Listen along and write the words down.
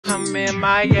I'm in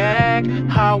my yak,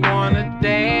 I wanna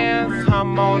dance.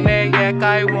 I'm on that yak,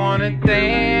 I wanna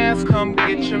dance. Come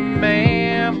get your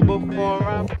man before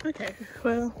I... Okay,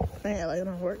 well, man, like it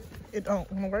don't work. It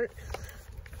don't wanna work.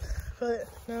 But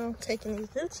now I'm taking these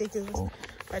new chickens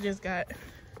I just got.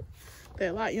 They're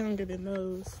a lot younger than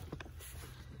those.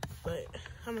 But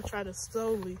I'm gonna try to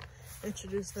slowly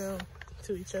introduce them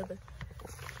to each other.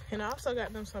 And I also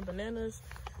got them some bananas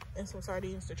and some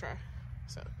sardines to try.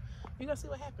 So we gonna see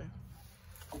what happens.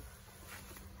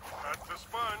 Pat the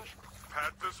sponge.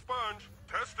 Pat the sponge.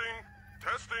 Testing.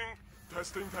 Testing.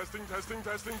 Testing, testing, testing,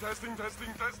 testing, testing,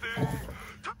 testing, testing.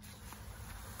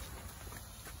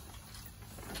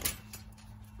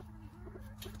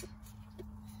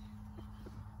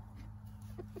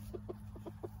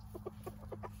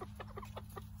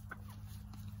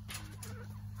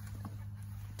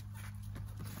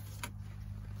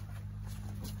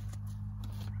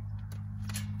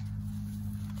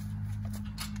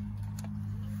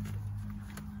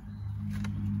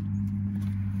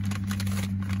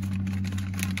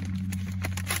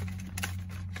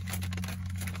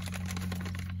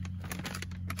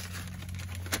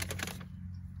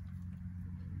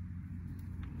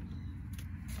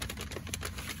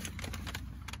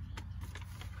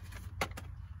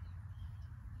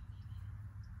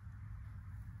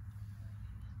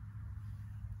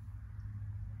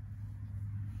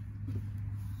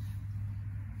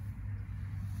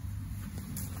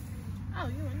 Oh,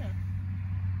 you in there?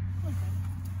 Okay.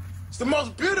 It's the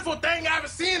most beautiful thing I've ever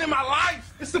seen in my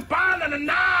life. It's a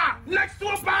banana next to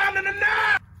a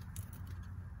banana.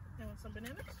 You want some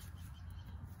bananas?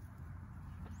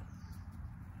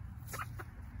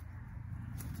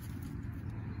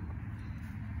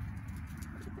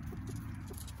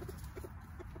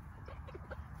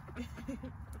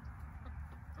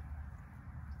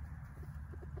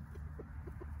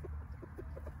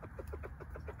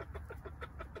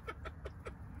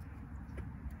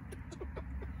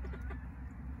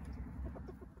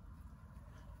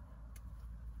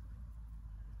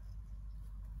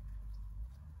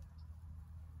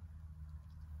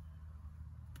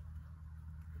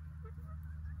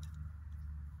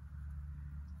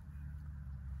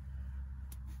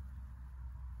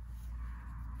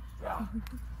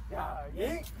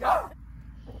 Yeah.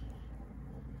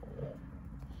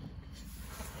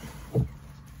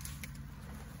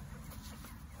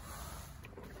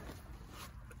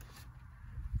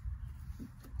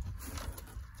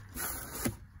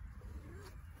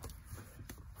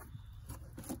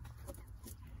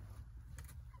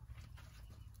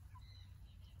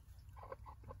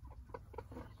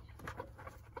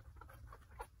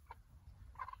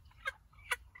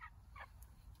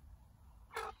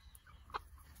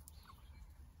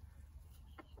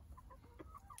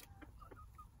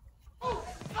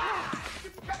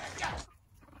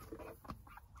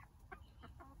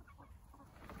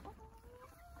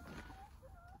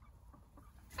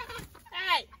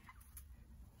 Hey!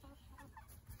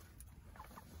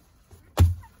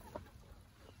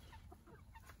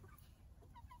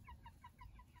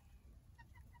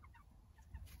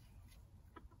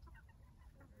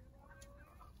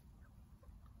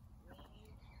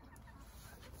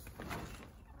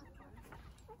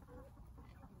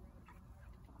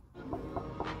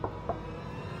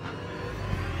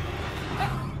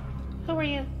 Who are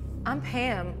you? I'm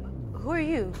Pam. Who are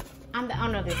you? I'm the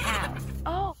owner of this house.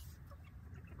 Oh.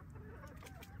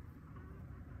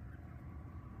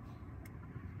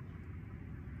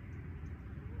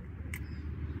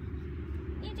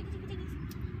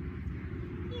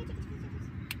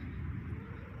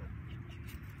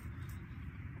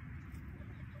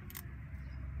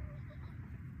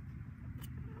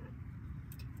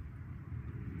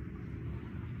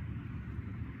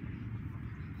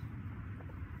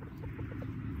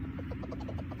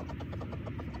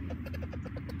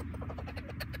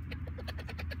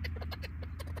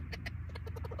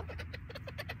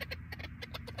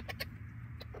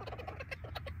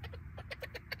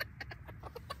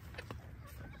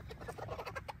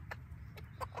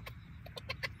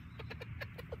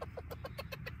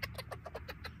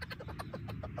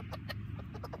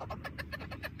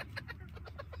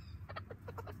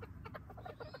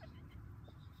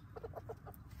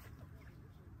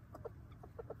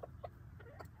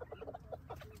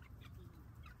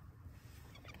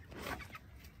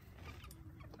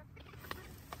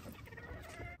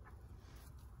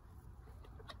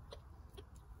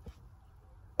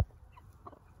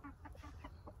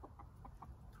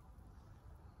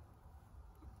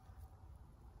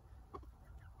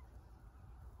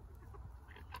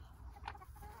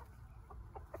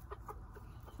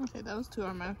 Okay, those two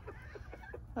are my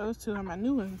Those two are my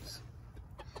new ones.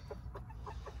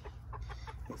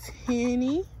 It's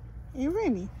Henny and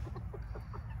Remy.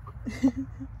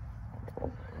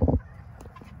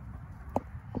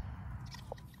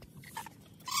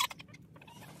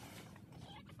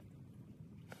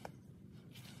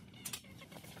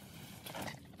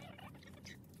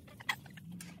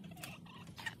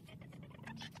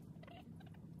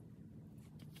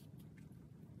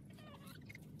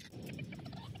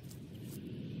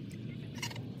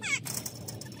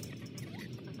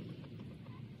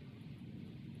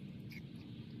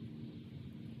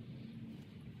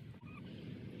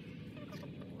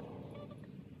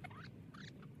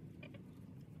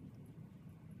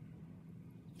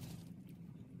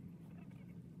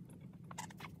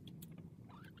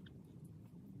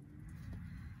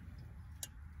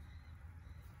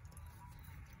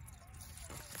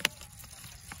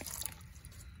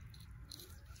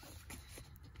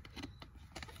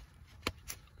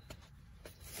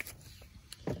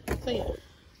 So yeah,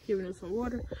 giving them some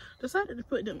water. Decided to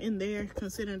put them in there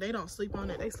considering they don't sleep on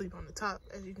it. They sleep on the top,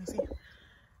 as you can see.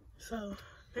 So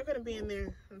they're gonna be in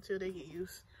there until they get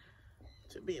used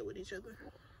to being with each other.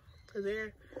 Cause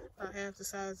they're about half the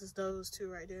size as those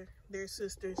two right there. They're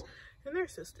sisters and they're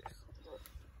sisters.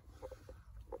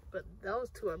 But those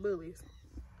two are bullies.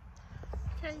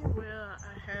 Okay, well,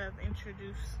 I have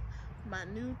introduced my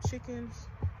new chickens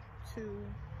to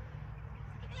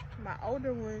my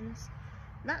older ones.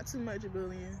 Not too much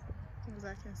bullying, as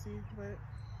I can see, but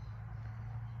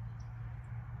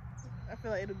I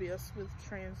feel like it'll be a smooth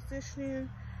transition.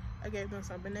 I gave them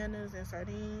some bananas and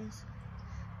sardines.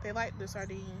 They like the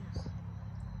sardines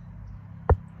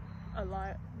a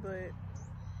lot, but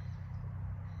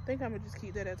I think I'm gonna just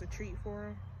keep that as a treat for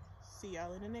them. See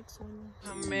y'all in the next one.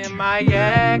 I'm in my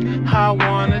yak, I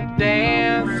wanna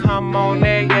dance. I'm on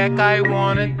that yak, I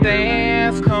wanna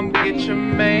dance. Come get your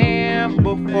man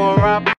before I